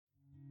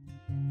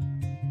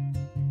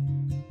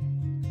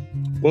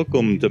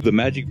Welcome to the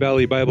Magic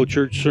Valley Bible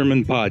Church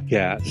Sermon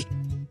Podcast.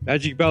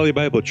 Magic Valley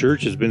Bible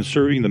Church has been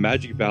serving the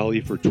Magic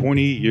Valley for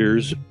 20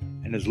 years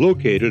and is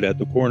located at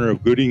the corner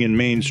of Gooding and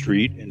Main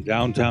Street in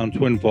downtown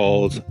Twin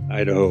Falls,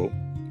 Idaho.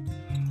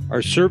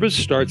 Our service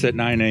starts at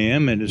 9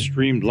 a.m. and is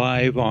streamed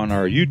live on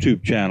our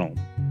YouTube channel.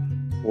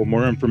 For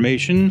more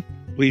information,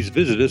 please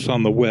visit us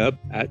on the web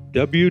at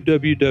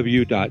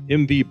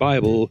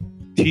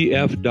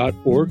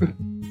www.mvbibletf.org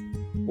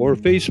or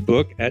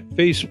Facebook at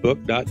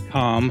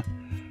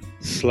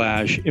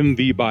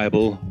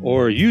facebook.com/mvbible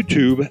or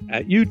YouTube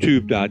at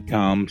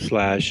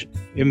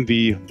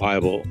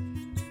youtube.com/mvbible.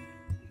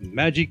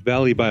 Magic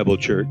Valley Bible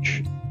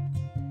Church,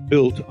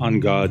 built on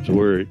God's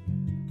Word.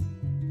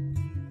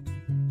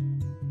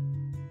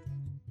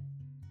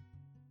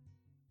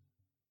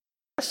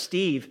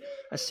 Steve,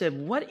 I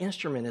said, what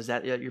instrument is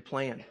that you're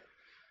playing?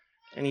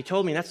 And he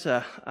told me that's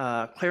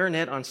a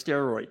clarinet on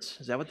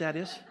steroids. Is that what that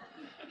is?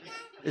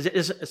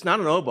 It's not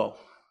an oboe.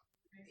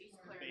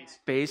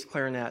 Bass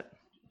clarinet.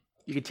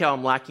 You can tell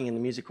I'm lacking in the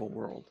musical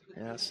world.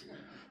 Yes.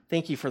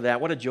 Thank you for that.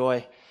 What a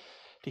joy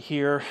to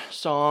hear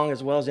song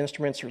as well as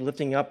instruments are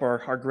lifting up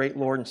our great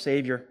Lord and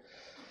Savior.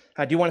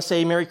 I do want to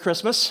say Merry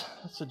Christmas.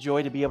 It's a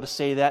joy to be able to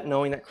say that,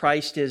 knowing that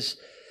Christ is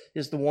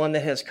the one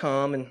that has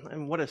come.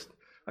 And what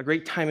a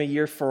great time of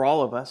year for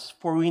all of us.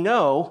 For we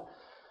know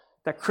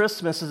that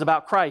Christmas is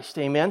about Christ.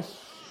 Amen?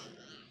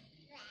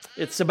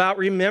 It's about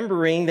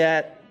remembering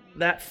that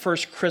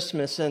first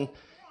Christmas, and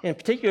in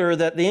particular,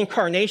 the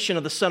incarnation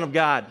of the Son of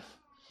God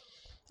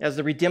as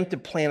the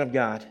redemptive plan of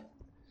God.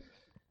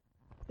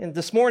 And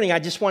this morning, I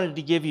just wanted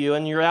to give you,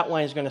 and your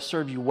outline is going to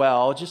serve you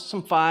well, just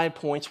some 5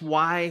 points.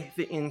 Why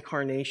the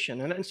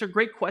incarnation? And it's a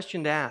great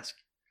question to ask.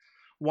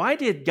 Why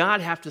did God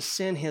have to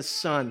send his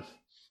Son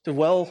to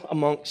dwell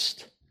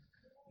amongst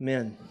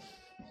men?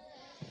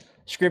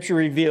 Scripture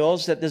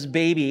reveals that this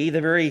baby, the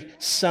very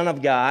Son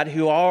of God,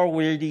 who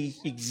already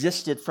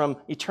existed from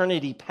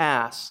eternity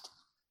past,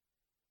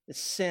 is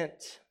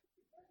sent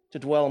to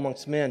dwell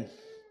amongst men.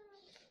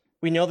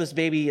 We know this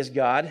baby is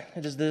God.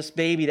 It is this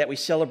baby that we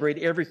celebrate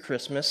every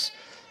Christmas.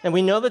 And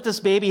we know that this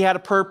baby had a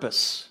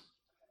purpose.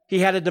 He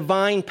had a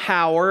divine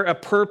power, a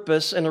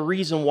purpose, and a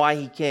reason why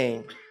he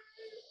came.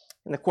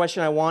 And the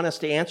question I want us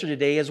to answer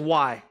today is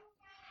why?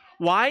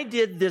 Why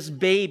did this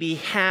baby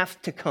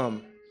have to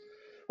come?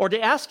 Or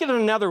to ask it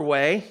another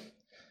way,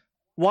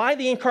 why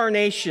the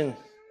incarnation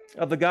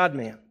of the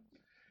God-man,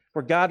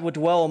 where God would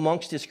dwell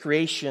amongst his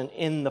creation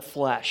in the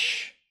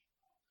flesh?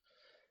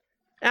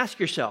 Ask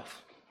yourself,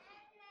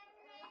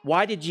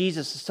 why did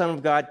Jesus, the Son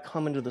of God,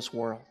 come into this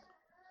world?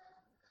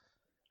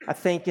 I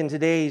think in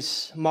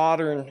today's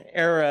modern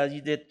era,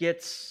 it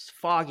gets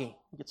foggy,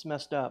 it gets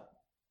messed up,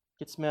 it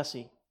gets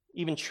messy.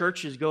 Even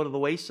churches go to the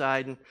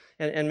wayside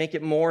and make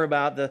it more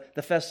about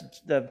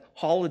the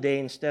holiday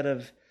instead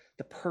of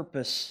the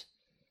purpose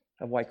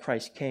of why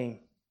Christ came.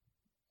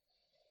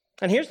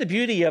 And here's the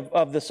beauty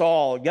of this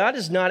all. God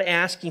is not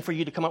asking for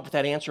you to come up with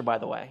that answer, by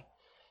the way.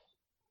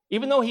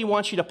 Even though he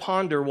wants you to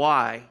ponder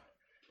why,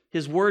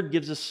 his word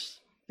gives us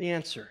the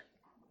answer.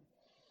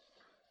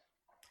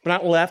 We're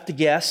not left to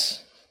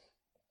guess.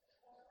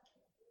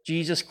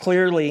 Jesus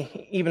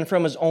clearly, even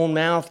from his own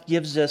mouth,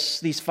 gives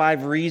us these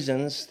 5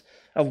 reasons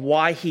of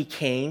why he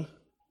came.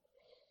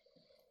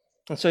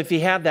 And so if you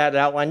have that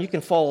outline, you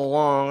can follow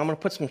along. I'm going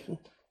to put some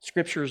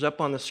scriptures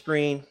up on the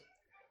screen.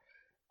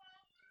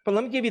 But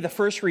let me give you the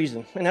first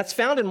reason, and that's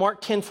found in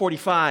Mark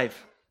 10:45.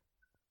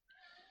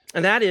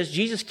 And that is,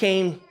 Jesus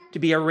came to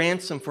be a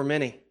ransom for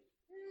many.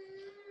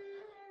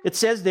 It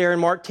says there in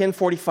Mark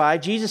 10:45,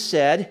 Jesus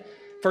said,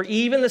 "For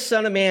even the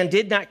Son of Man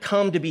did not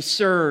come to be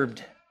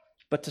served,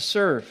 but to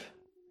serve,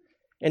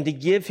 and to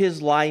give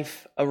his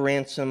life a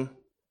ransom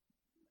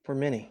for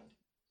many."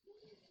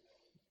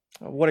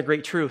 What a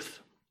great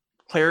truth.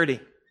 Clarity,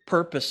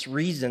 purpose,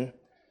 reason.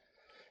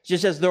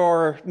 Just as there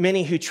are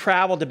many who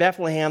traveled to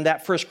Bethlehem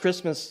that first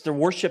Christmas to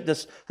worship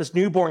this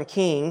newborn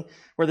king,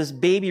 where this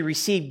baby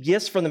received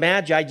gifts from the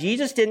Magi,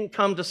 Jesus didn't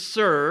come to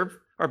serve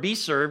or be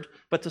served,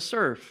 but to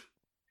serve.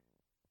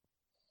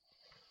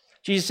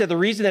 Jesus said the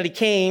reason that he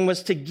came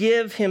was to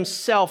give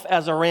himself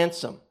as a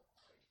ransom.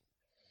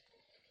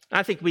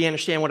 I think we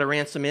understand what a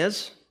ransom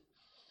is.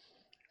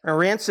 A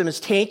ransom is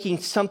taking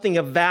something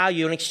of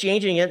value and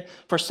exchanging it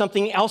for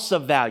something else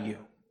of value.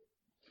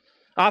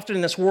 Often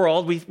in this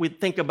world, we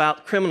think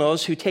about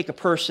criminals who take a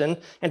person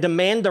and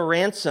demand a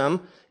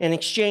ransom in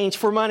exchange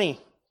for money,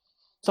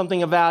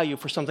 something of value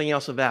for something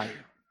else of value.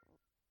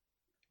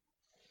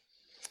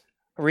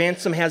 A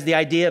ransom has the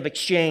idea of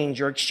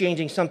exchange or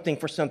exchanging something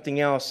for something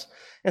else.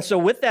 And so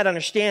with that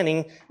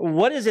understanding,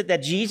 what is it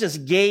that Jesus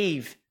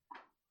gave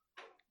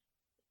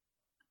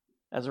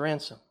as a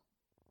ransom?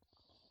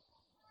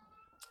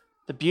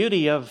 The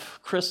beauty of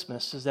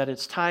Christmas is that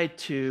it's tied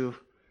to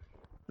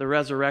the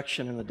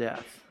resurrection and the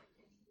death.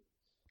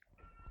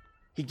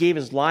 He gave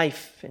his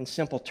life in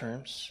simple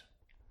terms.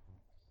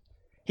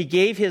 He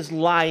gave his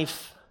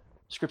life,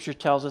 Scripture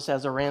tells us,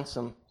 as a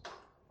ransom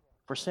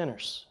for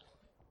sinners.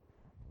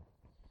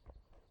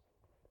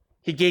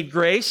 He gave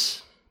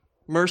grace,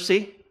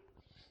 mercy,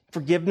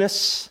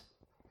 forgiveness,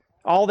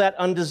 all that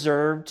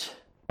undeserved,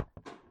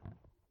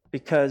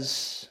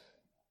 because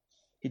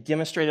he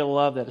demonstrated a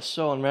love that is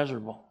so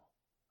immeasurable,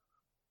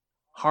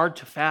 hard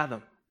to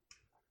fathom,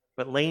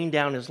 but laying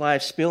down his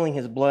life, spilling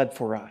his blood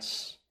for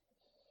us.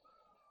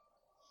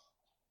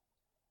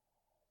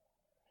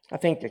 I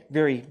think a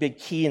very big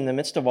key in the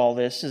midst of all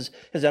this is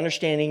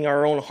understanding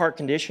our own heart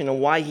condition and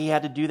why he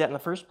had to do that in the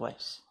first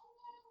place.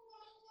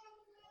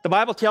 The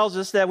Bible tells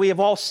us that we have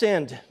all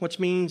sinned, which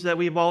means that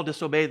we have all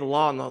disobeyed the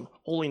law and the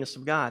holiness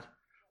of God.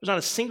 There's not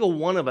a single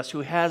one of us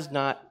who has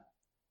not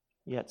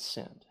yet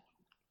sinned.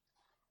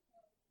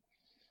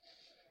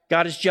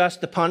 God is just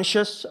to punish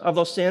us of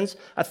those sins.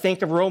 I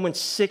think of Romans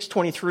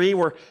 6:23,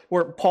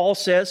 where Paul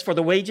says, "For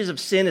the wages of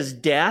sin is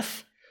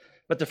death,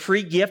 but the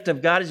free gift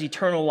of God is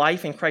eternal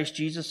life in Christ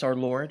Jesus our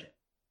Lord."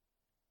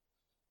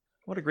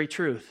 What a great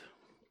truth.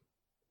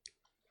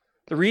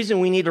 The reason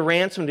we need a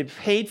ransom to be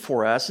paid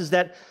for us is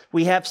that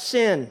we have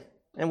sin,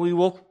 and we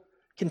will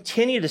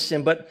continue to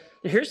sin. But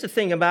here's the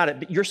thing about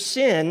it. Your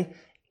sin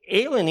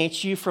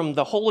alienates you from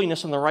the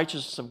holiness and the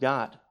righteousness of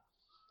God.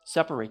 It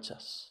separates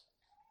us.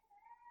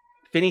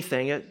 If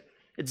anything, it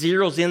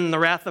zeroes in the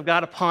wrath of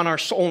God upon our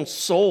own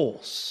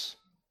souls.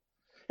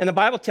 And the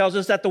Bible tells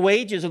us that the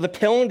wages or the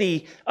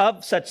penalty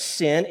of such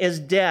sin is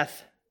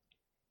death.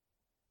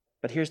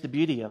 But here's the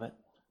beauty of it.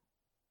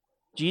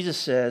 Jesus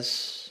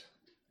says,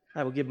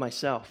 "I will give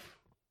myself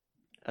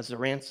as a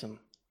ransom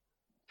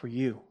for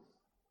you."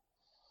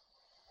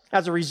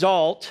 As a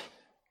result,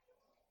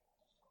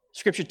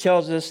 Scripture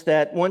tells us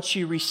that once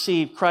you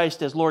receive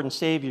Christ as Lord and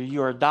Savior,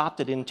 you are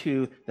adopted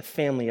into the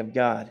family of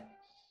God.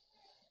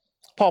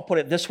 Paul put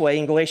it this way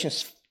in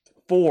Galatians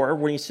 4,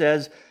 where he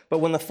says, "But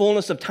when the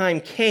fullness of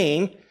time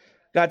came,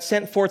 God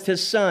sent forth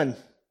his Son,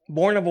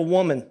 born of a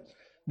woman,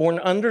 born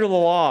under the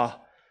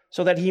law,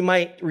 so that he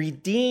might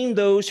redeem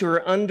those who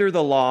are under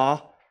the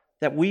law,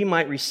 that we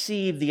might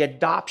receive the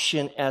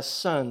adoption as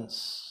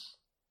sons."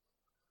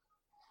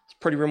 It's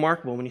pretty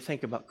remarkable when you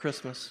think about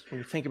Christmas, when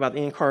you think about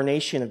the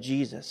incarnation of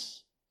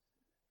Jesus.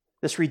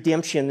 This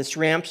redemption, this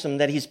ransom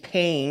that he's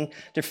paying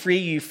to free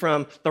you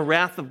from the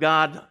wrath of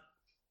God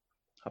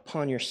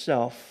upon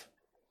yourself.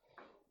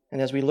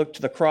 And as we look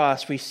to the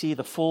cross, we see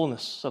the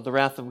fullness of the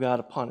wrath of God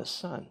upon his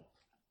Son.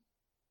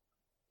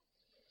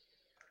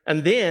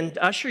 And then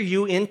to usher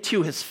you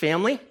into his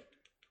family,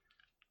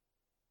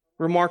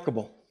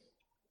 remarkable.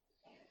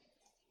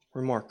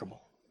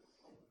 Remarkable.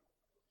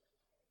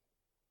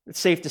 It's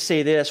safe to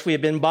say this: we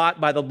have been bought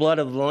by the blood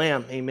of the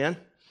Lamb. Amen?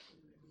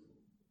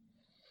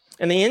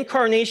 And the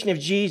incarnation of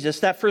Jesus,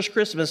 that first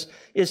Christmas,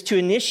 is to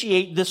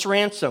initiate this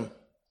ransom,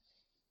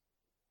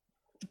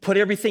 to put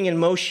everything in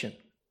motion.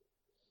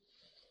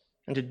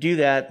 And to do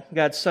that,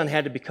 God's Son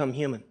had to become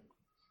human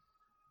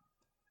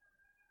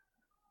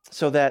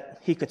so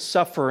that he could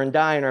suffer and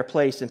die in our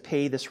place and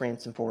pay this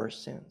ransom for our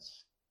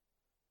sins.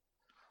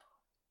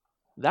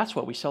 That's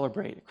what we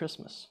celebrate at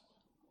Christmas.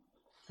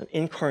 An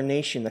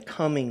incarnation, the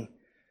coming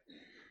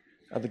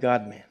of the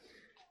God-man,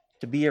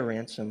 to be a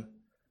ransom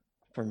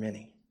for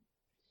many.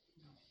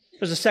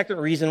 There's a second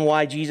reason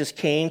why Jesus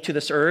came to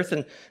this earth,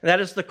 and that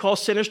is to call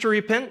sinners to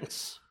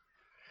repentance.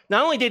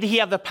 Not only did he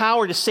have the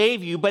power to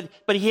save you, but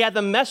he had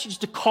the message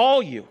to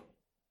call you.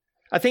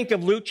 I think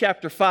of Luke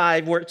chapter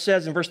 5, where it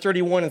says in verse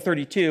 31 and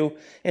 32,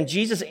 "And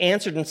Jesus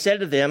answered and said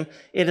to them,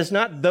 'It is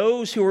not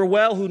those who are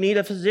well who need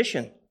a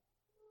physician,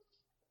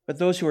 but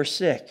those who are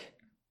sick.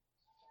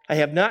 I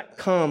have not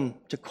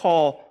come to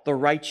call the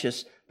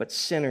righteous, but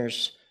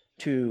sinners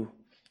to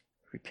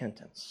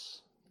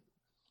repentance.'"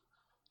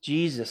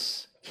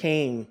 Jesus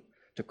came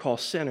to call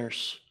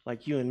sinners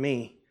like you and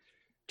me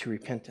to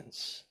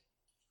repentance.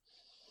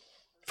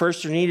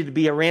 First, there needed to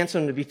be a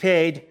ransom to be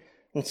paid.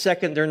 And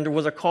second, there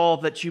was a call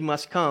that you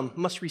must come,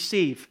 must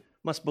receive,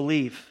 must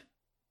believe.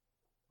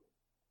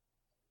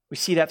 We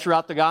see that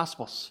throughout the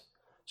Gospels.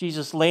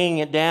 Jesus laying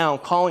it down,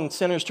 calling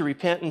sinners to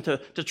repent and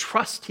to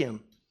trust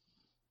him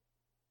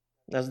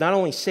as not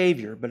only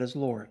Savior, but as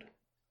Lord.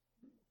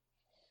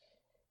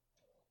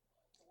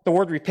 The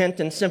word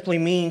repentance simply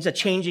means a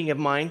changing of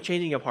mind,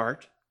 changing of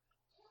heart.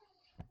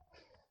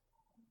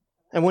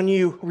 And when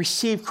you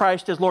receive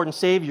Christ as Lord and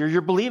Savior,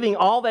 you're believing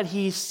all that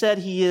he said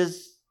he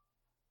is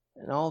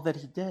and all that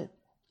he did.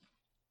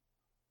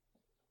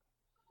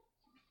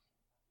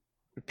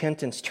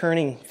 Repentance,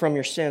 turning from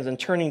your sins and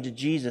turning to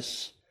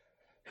Jesus,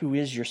 who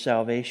is your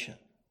salvation.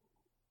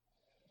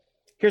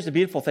 Here's the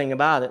beautiful thing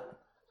about it.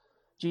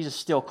 Jesus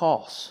still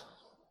calls.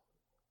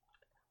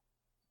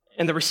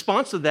 And the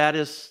response to that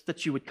is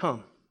that you would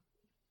come.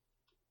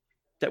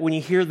 That when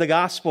you hear the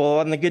gospel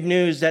and the good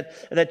news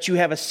that you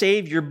have a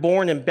Savior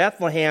born in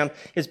Bethlehem,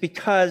 is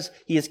because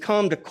he has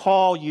come to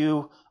call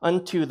you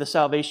unto the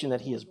salvation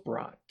that he has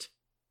brought.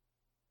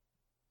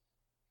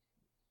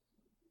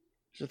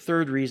 There's a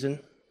third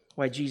reason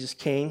why Jesus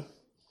came.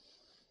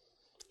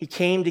 He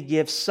came to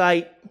give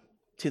sight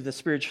to the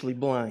spiritually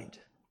blind.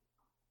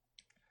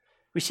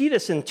 We see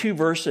this in two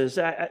verses.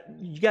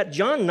 You got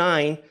John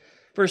 9,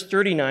 verse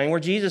 39, where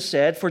Jesus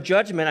said, "For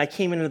judgment I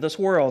came into this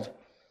world,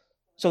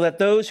 so that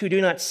those who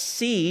do not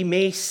see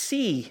may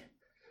see,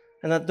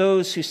 and that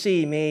those who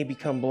see may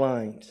become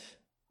blind.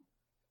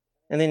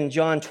 And then in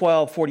John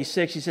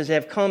 12:46, he says, I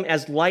have come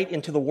as light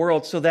into the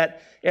world so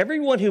that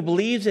everyone who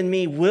believes in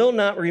me will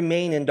not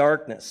remain in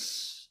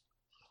darkness.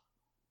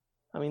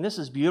 I mean, this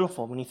is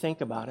beautiful when you think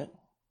about it.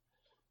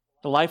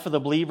 The life of the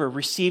believer,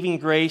 receiving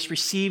grace,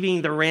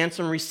 receiving the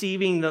ransom,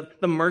 receiving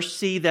the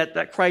mercy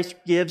that Christ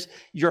gives.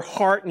 Your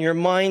heart and your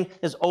mind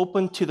is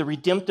open to the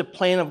redemptive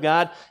plan of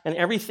God, and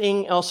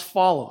everything else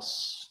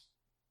follows.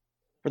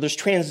 Where there's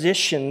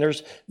transition,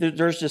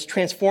 there's this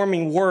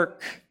transforming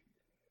work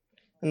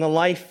in the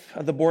life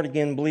of the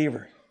born-again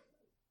believer.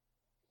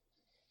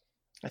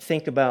 I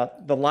think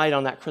about the light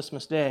on that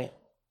Christmas day.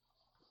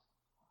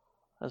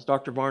 As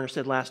Dr. Varner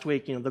said last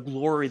week, the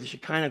glory, the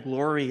Shekinah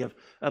glory of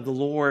the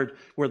Lord,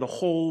 where the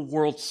whole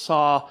world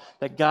saw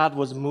that God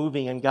was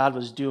moving and God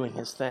was doing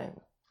His thing.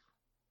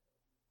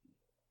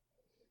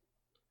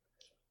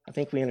 I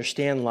think we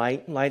understand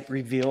light. Light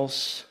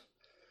reveals.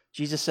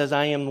 Jesus says,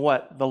 I am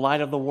what? The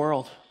light of the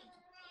world.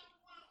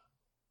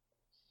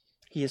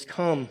 He has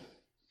come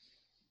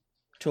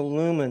to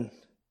illumine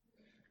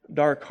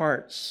dark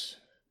hearts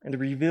and to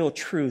reveal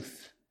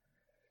truth.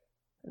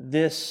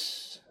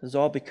 This is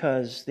all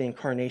because the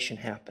incarnation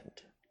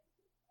happened.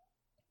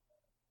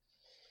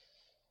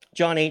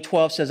 John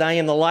 8:12 says, I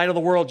am the light of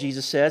the world,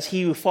 Jesus says.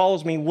 He who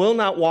follows me will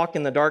not walk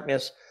in the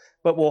darkness,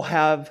 but will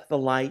have the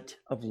light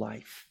of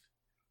life.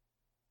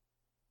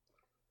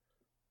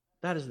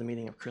 That is the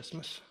meaning of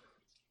Christmas.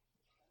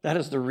 That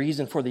is the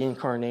reason for the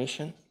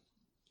incarnation.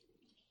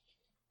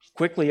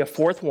 Quickly, a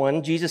fourth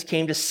one, Jesus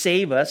came to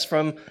save us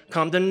from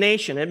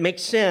condemnation. It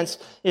makes sense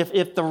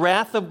if the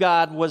wrath of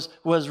God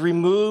was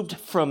removed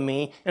from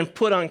me and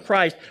put on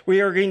Christ,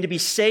 we are going to be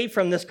saved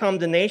from this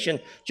condemnation.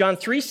 John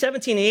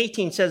 3:17 and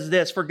 18 says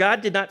this, for God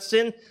did not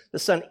send the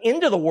Son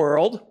into the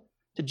world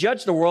to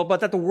judge the world, but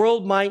that the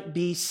world might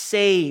be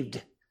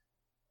saved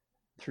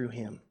through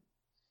Him.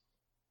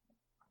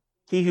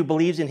 He who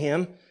believes in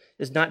Him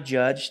is not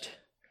judged.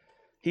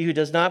 He who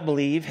does not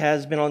believe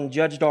has been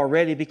judged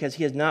already because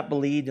he has not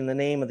believed in the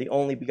name of the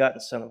only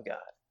begotten Son of God.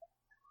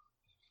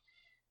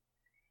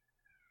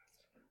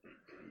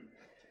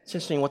 It's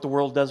interesting what the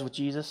world does with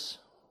Jesus.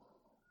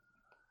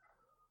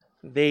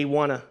 They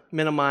want to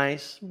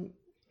minimize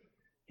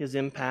His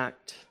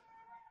impact.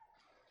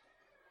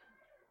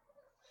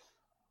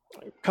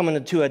 Coming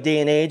into a day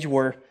and age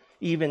where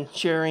even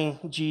sharing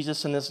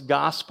Jesus and this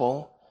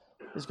gospel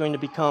is going to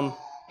become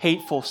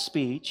hateful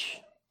speech.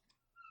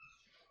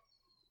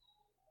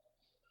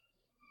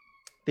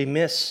 They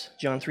miss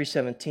John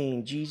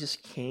 3:17. Jesus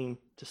came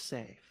to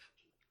save.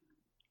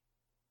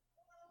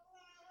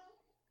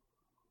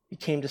 He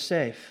came to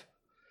save.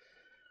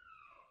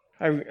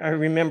 I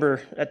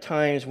remember at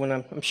times when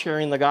I'm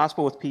sharing the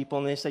gospel with people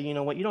and they say, you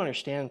know what, you don't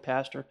understand,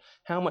 Pastor,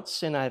 how much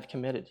sin I have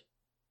committed.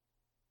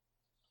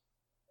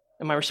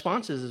 And my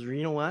response is,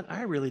 you know what,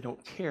 I really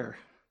don't care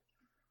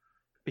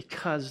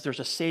because there's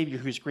a Savior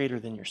who's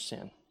greater than your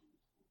sin.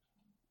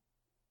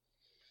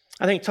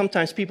 I think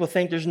sometimes people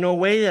think there's no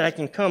way that I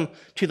can come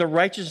to the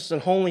righteousness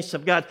and holiness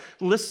of God.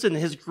 Listen,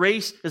 His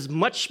grace is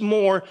much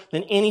more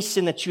than any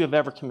sin that you have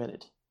ever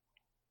committed.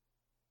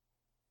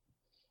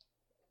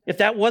 If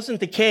that wasn't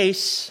the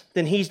case,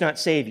 then He's not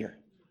Savior.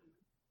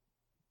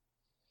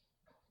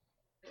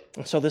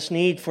 And so this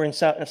need for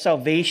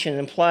salvation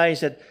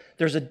implies that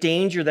there's a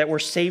danger that we're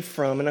safe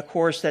from. And of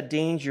course, that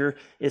danger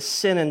is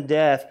sin and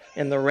death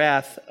and the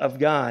wrath of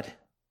God.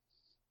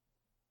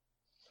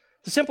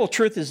 The simple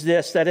truth is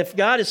this, that if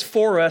God is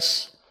for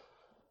us,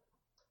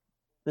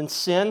 then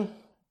sin,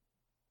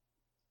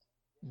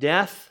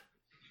 death,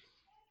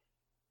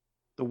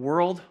 the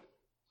world,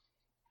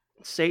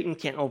 Satan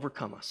can't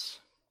overcome us.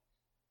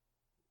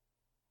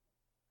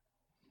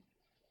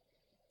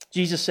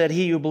 Jesus said,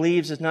 he who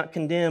believes is not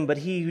condemned, but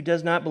he who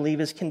does not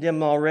believe is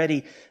condemned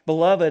already.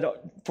 Beloved,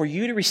 for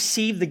you to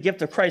receive the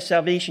gift of Christ's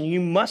salvation,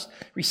 you must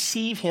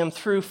receive Him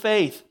through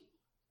faith.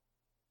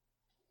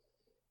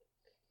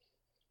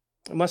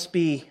 It must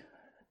be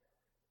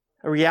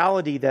a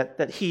reality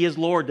that He is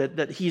Lord,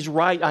 that He's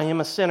right, I am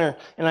a sinner,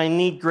 and I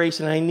need grace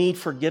and I need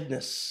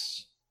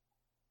forgiveness.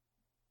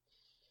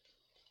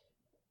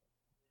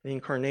 The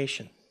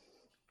incarnation,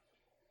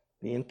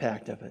 the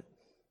impact of it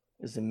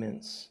is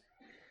immense.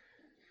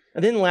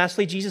 And then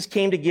lastly, Jesus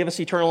came to give us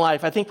eternal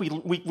life. I think we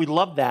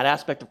love that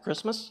aspect of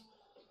Christmas.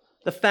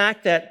 The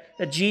fact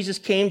that Jesus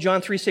came,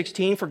 John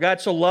 3:16, for God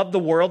so loved the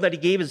world that He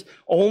gave His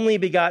only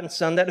begotten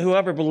Son, that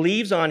whoever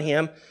believes on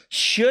Him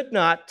should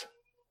not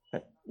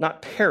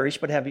perish,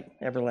 but have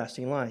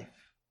everlasting life.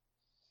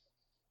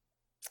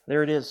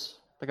 There it is,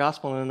 the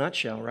gospel in a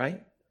nutshell,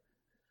 right?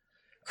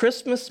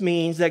 Christmas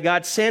means that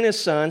God sent His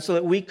Son so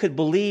that we could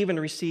believe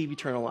and receive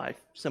eternal life.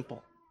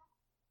 Simple.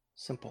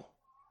 Simple.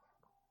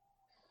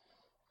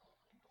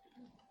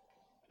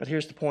 But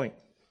here's the point.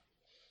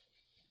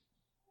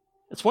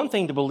 It's one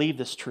thing to believe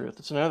this truth.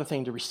 It's another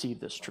thing to receive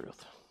this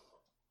truth.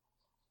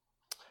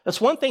 It's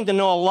one thing to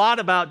know a lot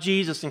about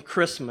Jesus and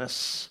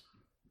Christmas,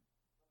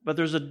 but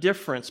there's a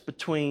difference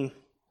between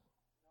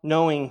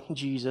knowing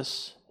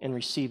Jesus and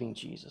receiving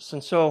Jesus.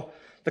 And so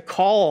the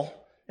call,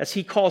 as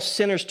he calls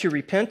sinners to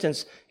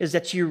repentance, is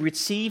that you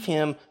receive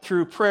him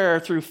through prayer,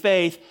 through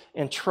faith,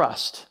 and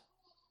trust.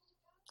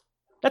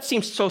 That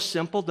seems so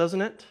simple,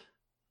 doesn't it?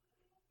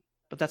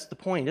 But that's the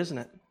point, isn't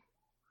it?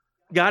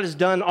 God has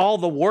done all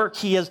the work.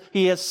 He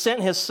has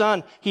sent his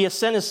Son. He has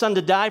sent his Son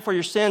to die for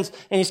your sins,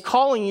 and he's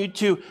calling you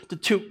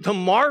to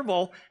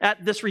marvel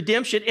at this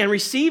redemption and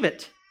receive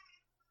it.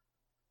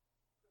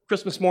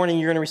 Christmas morning,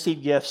 you're going to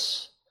receive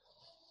gifts.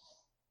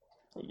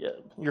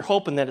 You're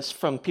hoping that it's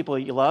from people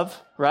that you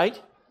love, right?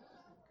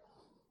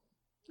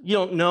 You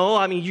don't know.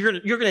 I mean, you're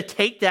going to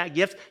take that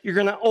gift. You're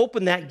going to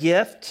open that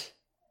gift.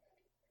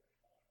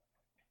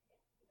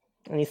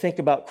 And you think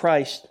about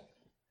Christ,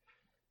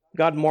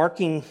 God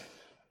marking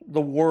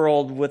the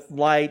world with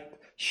light,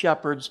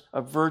 shepherds,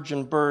 a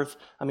virgin birth.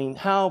 I mean,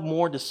 how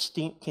more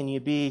distinct can you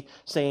be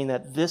saying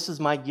that this is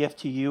my gift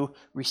to you?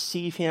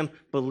 Receive him,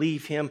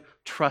 believe him,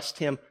 trust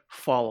him,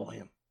 follow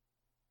him.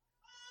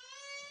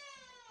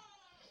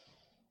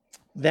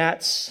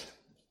 That's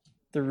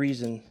the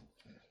reason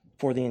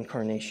for the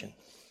incarnation.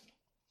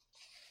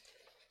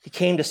 He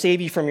came to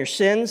save you from your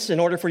sins in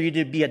order for you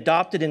to be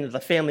adopted into the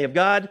family of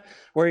God,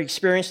 where you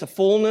experience the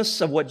fullness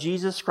of what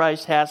Jesus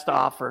Christ has to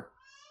offer.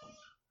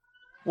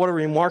 What a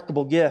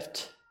remarkable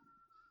gift.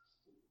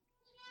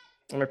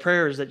 And my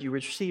prayer is that you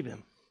receive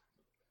him.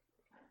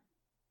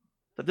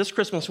 That this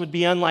Christmas would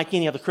be unlike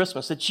any other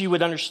Christmas, that you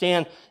would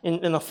understand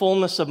in the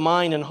fullness of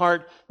mind and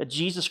heart that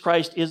Jesus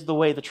Christ is the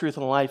way, the truth,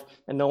 and the life,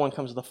 and no one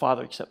comes to the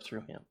Father except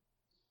through him.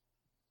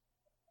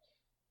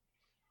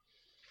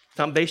 It's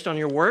not based on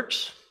your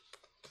works.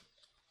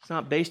 It's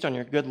not based on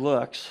your good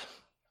looks.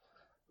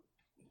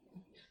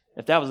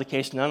 If that was the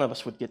case, none of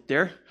us would get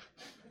there.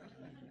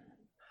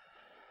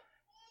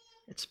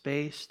 It's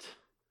based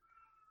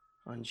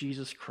on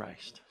Jesus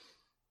Christ.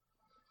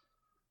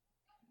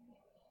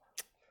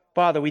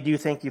 Father, we do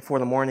thank you for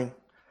the morning,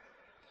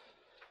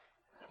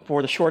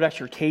 for the short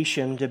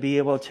exhortation to be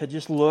able to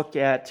just look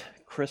at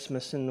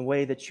Christmas in the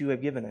way that you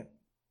have given it.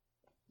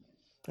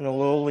 In a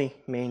lowly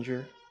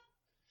manger,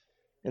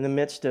 in the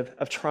midst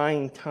of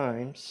trying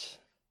times,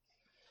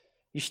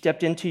 you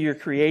stepped into your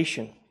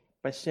creation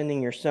by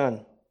sending your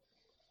Son,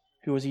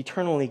 who was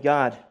eternally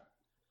God,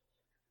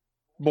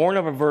 born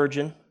of a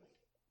virgin,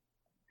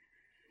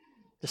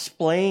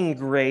 displaying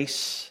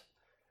grace,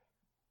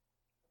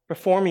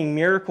 performing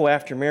miracle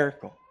after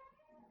miracle,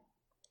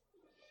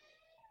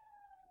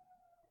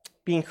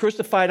 being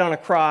crucified on a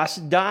cross,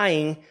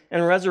 dying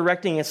and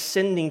resurrecting,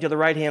 ascending to the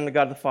right hand of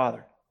God the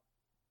Father.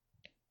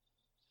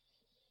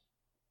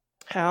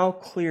 How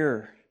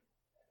clear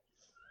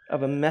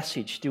of a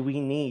message do we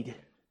need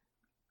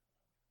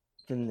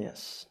than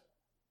this?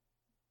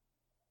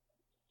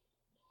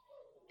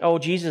 Oh,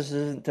 Jesus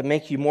isn't to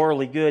make you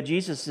morally good.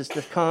 Jesus is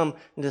to come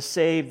and to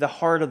save the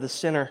heart of the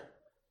sinner.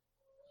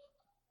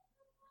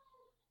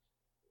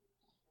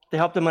 To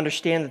help them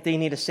understand that they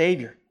need a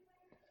Savior.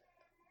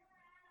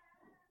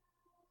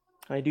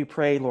 I do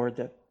pray, Lord,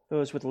 that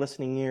those with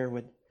listening ear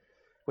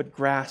would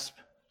grasp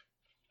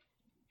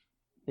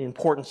the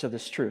importance of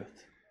this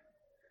truth.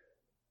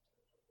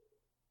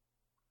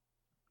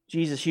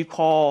 Jesus, you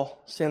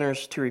call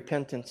sinners to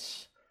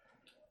repentance,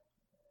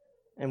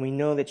 and we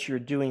know that you're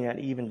doing that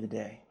even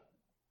today.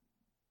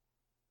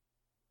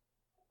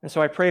 And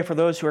so I pray for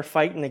those who are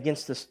fighting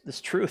against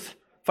this truth,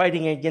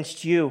 fighting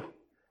against you.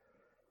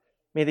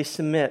 May they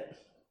submit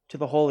to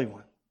the Holy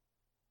One.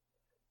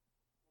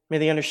 May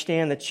they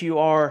understand that you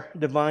are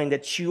divine,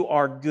 that you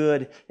are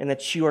good, and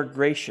that you are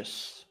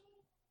gracious.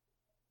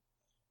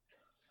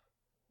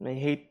 May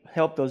He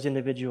help those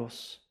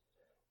individuals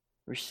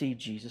receive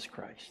Jesus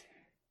Christ.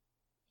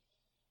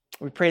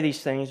 We pray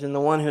these things in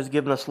the one who has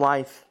given us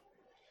life,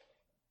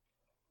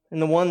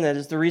 and the one that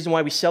is the reason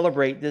why we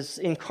celebrate this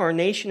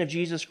incarnation of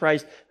Jesus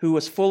Christ, who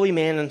was fully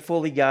man and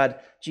fully God.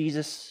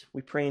 Jesus,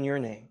 we pray in your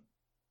name.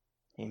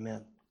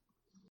 Amen.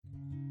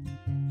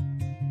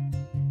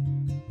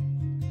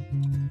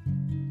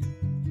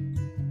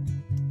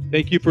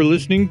 Thank you for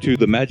listening to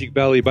the Magic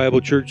Valley Bible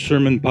Church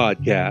Sermon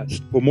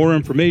Podcast. For more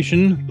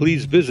information,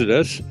 please visit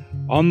us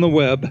on the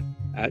web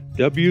at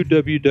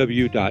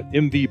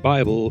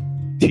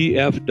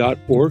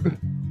www.mvbibletf.org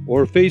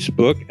or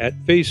Facebook at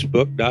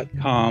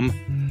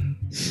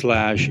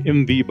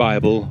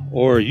facebook.com/mvbible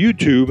or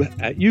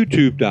YouTube at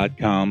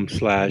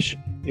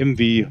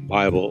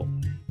youtube.com/mvbible.